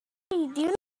Why? Do you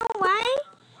know why?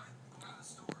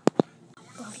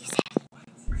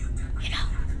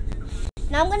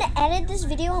 Now I'm gonna edit this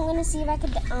video. I'm gonna see if I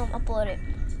could upload it.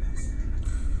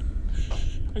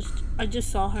 I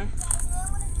just saw her.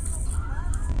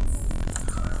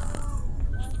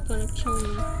 She's gonna kill me.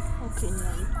 Okay,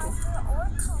 now let's go.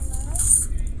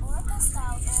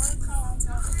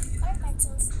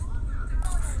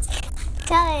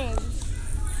 Challenge.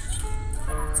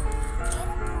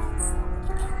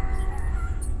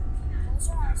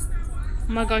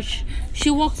 Oh my gosh, she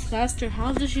walks faster.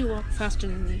 How does she walk faster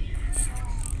than me?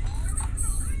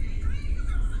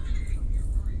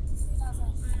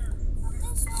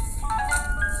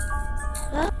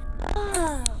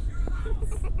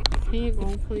 Can you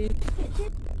go, please?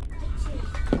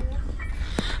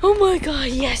 Oh my god,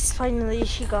 yes, finally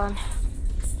she gone.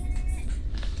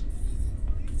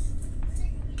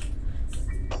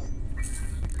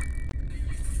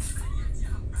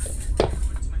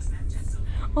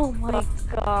 Oh my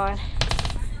god.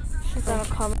 She's gonna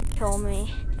come and kill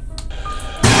me.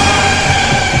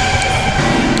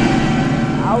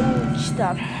 Ouch,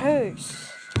 that hurts.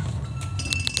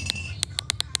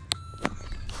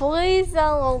 Please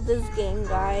download this game,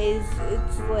 guys.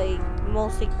 It's like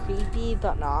mostly creepy,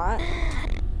 but not.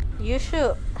 You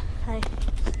should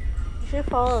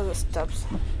follow the steps.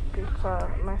 Because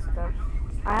my steps.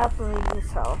 I have to leave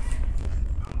this house.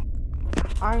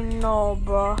 I know,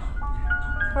 bro.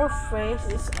 Her face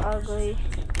is ugly.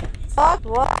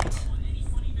 What?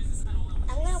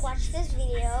 I'm gonna watch this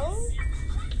video.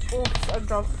 Oops, I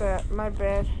dropped it. My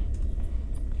bad.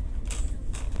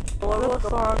 What the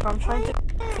fuck? I'm trying to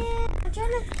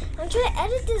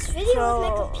edit this video with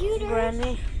my computer.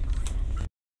 Granny.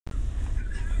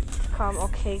 Come,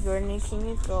 okay, Granny, can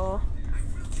you go?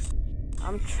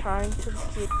 I'm trying to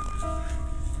get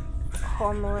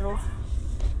home a little.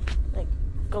 Like,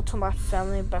 go to my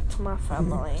family, back to my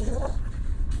family.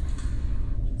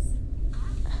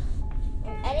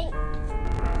 I'm editing.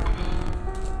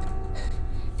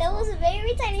 That was a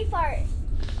very tiny part.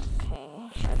 Okay,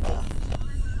 shut up.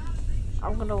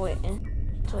 I'm gonna wait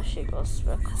until she goes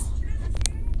back.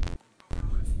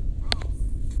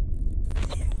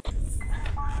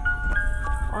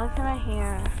 What can I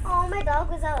hear? Oh, my dog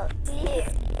was out. Yeah.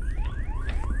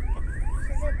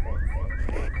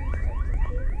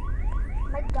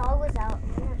 My dog was out.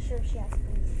 I'm not sure if she has food.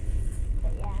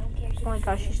 But yeah, I don't care. Oh my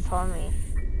gosh, she's telling me.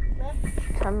 What?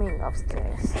 Coming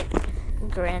upstairs.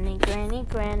 Granny, Granny,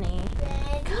 Granny.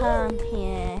 Come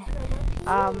here.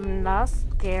 I'm not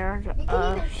scared of you.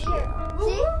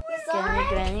 Granny,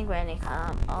 Granny, Granny,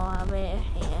 come over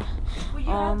here.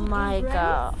 Oh my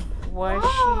god. Where's she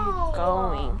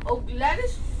going? Oh,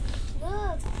 Gladys?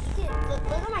 Look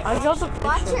at my I got the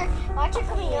picture. Watch her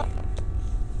coming up.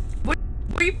 Where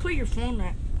you put your phone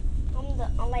at?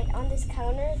 On this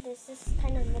counter. There's this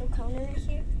kind of little counter right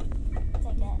here. It's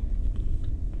like that.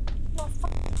 No,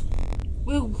 fuck.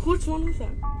 Wait, which one is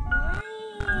that?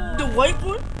 Mine. The white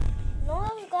one? No,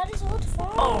 I've got his old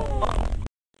phone. Oh.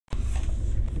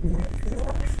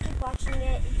 Just keep watching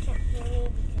it. You can't hear me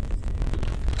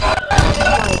Oh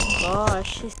my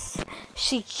gosh,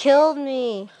 she killed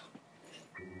me.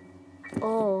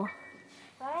 Oh.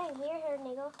 I didn't hear her,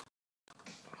 nigga.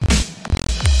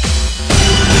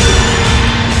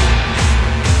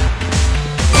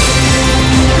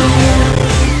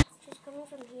 She's coming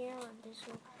from here on this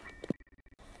one.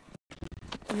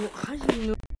 How do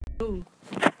you know?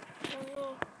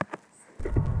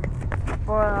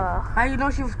 Bruh. How you know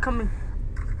she was coming?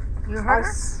 You I heard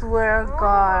her? swear to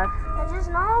God. I just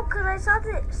know because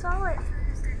I saw it.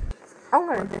 I'm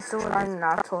gonna just do it on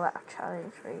not to laugh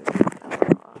challenge right now.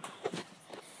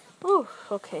 Ooh,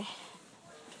 okay.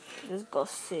 Let's go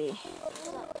see.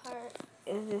 That part.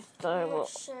 Is this adorable?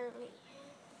 Shirley.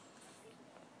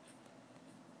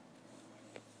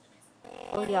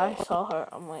 Oh yeah, I saw her.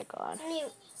 Oh my god.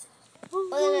 Mute. Oh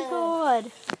my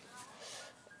god.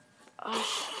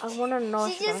 I wanna know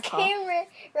if She she's gonna just call. came right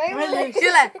when She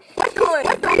like, what's going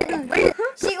on?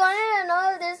 she wanted to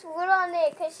know if there's wood on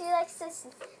it because she likes to.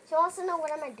 She wants to know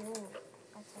what am I doing.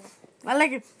 That's it. I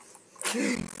like it.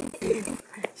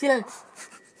 She like,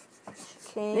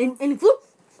 Okay. any food?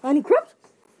 Any crumbs?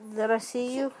 Did I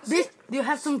see you? Bitch, do you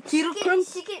have some Cheeto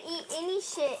crumbs? She can eat any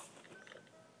shit.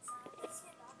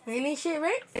 Any shit,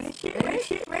 right? Any shit,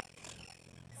 right?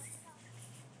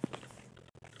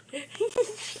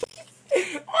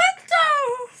 What the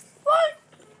fuck?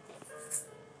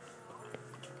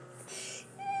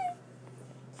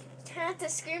 Turn out the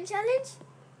scream challenge?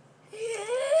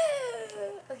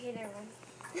 Okay, never mind.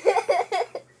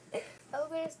 Oh,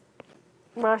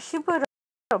 Well, she put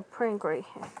a prank right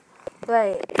here.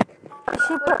 Like,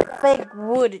 she put fake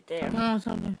wood there. No,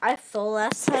 something. I fell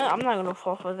last time. I'm not gonna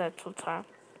fall for that 2 times.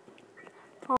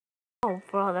 Oh,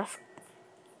 bro, that's.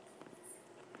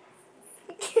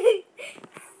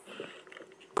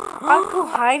 Are you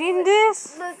hiding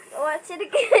this? Look, watch it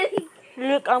again.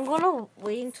 Look, I'm gonna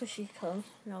wait until she comes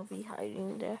and I'll be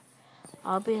hiding there.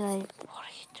 I'll be like, what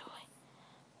are you doing?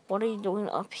 What are you doing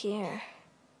up here?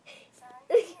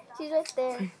 She's right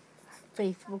there.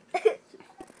 Facebook. Look at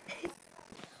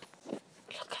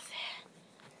that.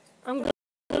 I'm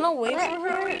gonna wait for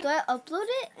her Do I upload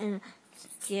it? and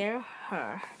scare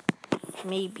her.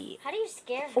 Maybe. How do you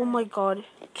scare her? Oh my god.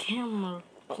 Camera.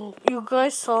 You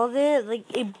guys saw that? Like,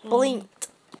 it blinked.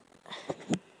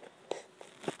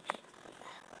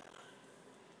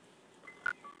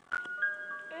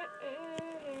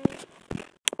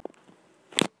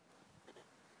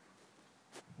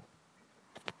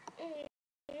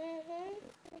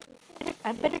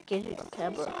 I better get it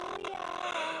camera.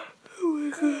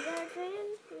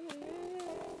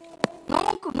 No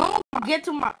one could get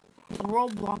to my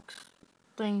Roblox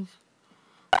things.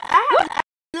 I have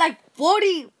like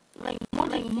 40, like more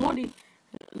than,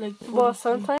 like. Well,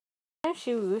 sometimes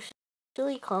she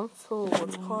usually comes to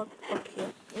what's called up here.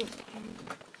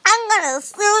 I'm gonna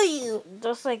sue you.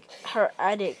 Just like her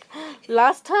attic.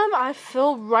 Last time I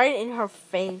fell right in her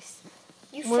face.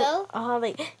 You fell?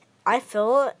 Like I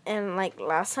fell, and like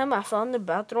last time I fell in the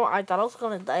bathroom, I thought I was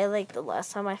gonna die. Like the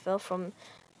last time I fell from,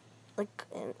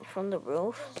 from the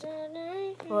roof.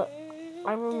 But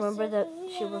I remember that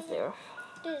she was there.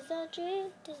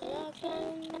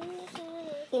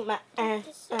 Eat my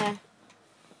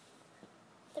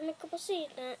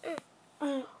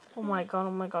Oh my god!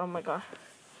 Oh my god! Oh my god!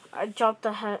 I dropped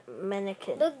the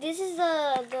mannequin. Look, this is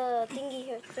the thingy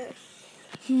here. There.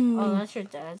 Oh, that's your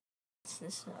dad's. This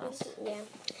is us. Yeah.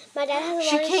 My dad has a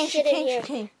She lot of shit in here.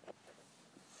 came.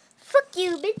 Fuck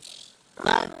you, bitch.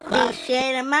 Go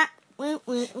shit in my. I'm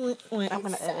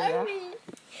gonna edit that.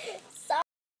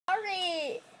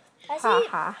 Sorry. I Ha see.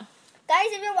 ha.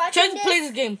 Guys, if you're watching Try to this, play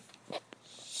this game.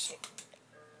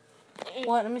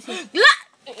 What? Let me see.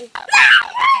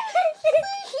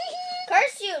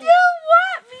 curse you.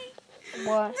 want me?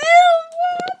 What? Don't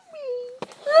want me.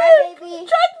 Hi, baby.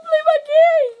 Try to play my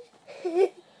game.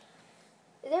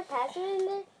 Is there a password in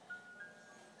there?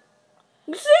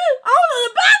 See, I don't know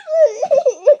the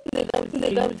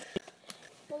bathroom.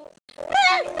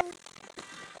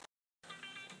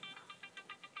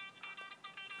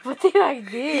 What did I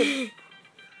do?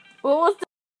 What was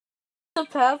the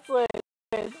password?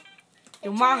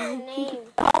 Your mom. Name.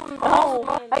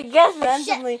 Oh, I guess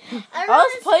randomly. I I don't know.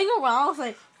 was playing around. I was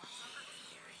like,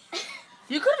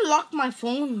 you could have locked my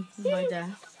phone like that.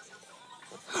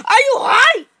 Are you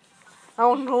high? I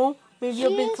don't know. Maybe She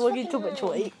you've been is smoking too fucking much high.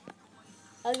 weight.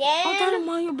 I thought Again.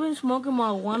 Mom, you've been smoking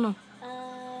marijuana.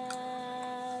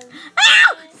 How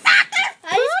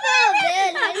do you spell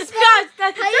Vel?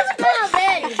 How do you spell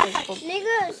Vel?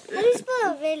 Niggas, how do you spell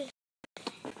Vel?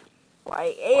 Why?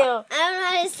 Ew. I don't know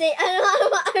how to say. I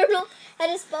don't know how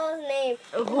to spell his name.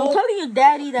 I'm telling your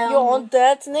daddy that. Your own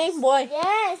dad's name, boy.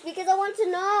 Yes, because I want to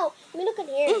know. Let me look in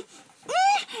here.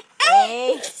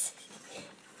 Hey.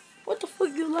 What the fuck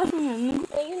you laughing at, nigga?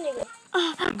 Oh, you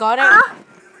nigga. Got it?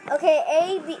 Okay,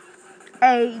 A B.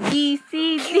 A B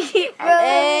C D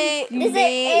A This is B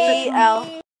E L.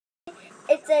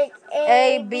 It's like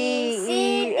A B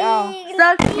E L.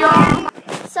 Suck your.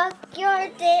 Suck your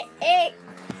dick.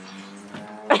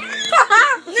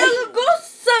 Nigga, go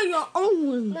say your own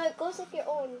one. No, go suck your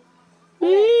own.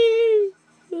 Mm.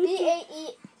 B-A-E.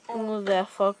 Oh, that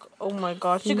fuck. Oh my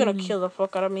god. She's gonna kill the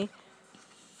fuck out of me.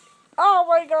 Oh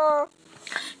my god.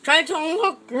 Try to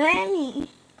unlock Granny.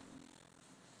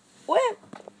 What?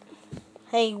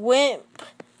 Hey, Wimp.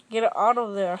 Get her out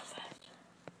of there.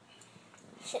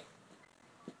 Shit.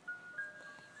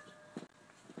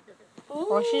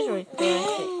 Oh, she's right there.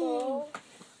 Oh.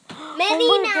 Oh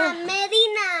Medina,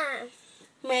 Medina.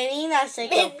 Marina,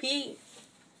 take a pee.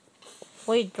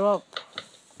 Wait, drop.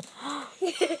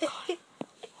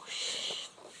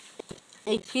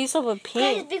 A piece of a Guys,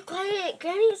 pin. be quiet.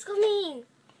 Granny is coming.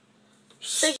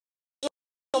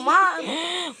 Come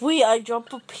on. Wait, I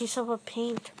dropped a piece of a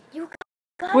paint. You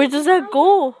guys, Where does that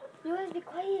go? You guys be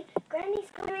quiet. Granny's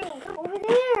coming. Come over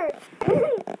there.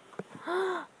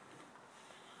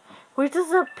 Where does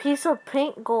that piece of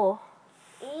paint go?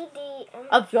 E-D-M.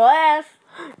 Up your ass.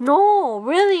 No,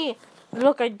 really.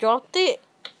 Look, I dropped it.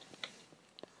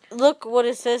 Look what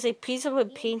it says, a piece of a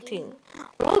painting.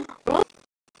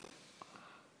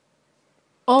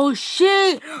 Oh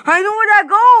shit! I know where that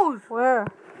goes. Where?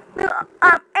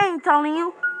 I ain't telling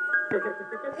you.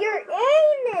 Your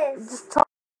anus. Just tell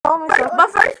follow me. But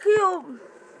first, you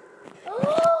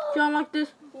unlock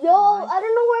this? Yo, I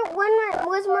don't know when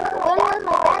was my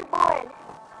dad born.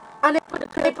 And then put the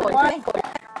paper. Why?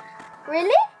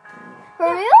 Really?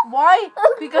 For real? Why?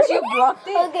 Because you blocked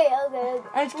it? Okay.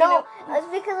 And it's No, gonna, it's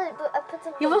because I put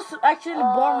some. he was actually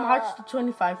born March the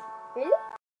 25. Really?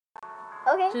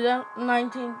 Okay.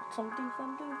 19 something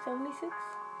 76,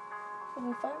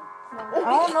 75. I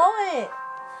don't know it.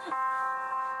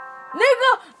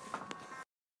 Nigga,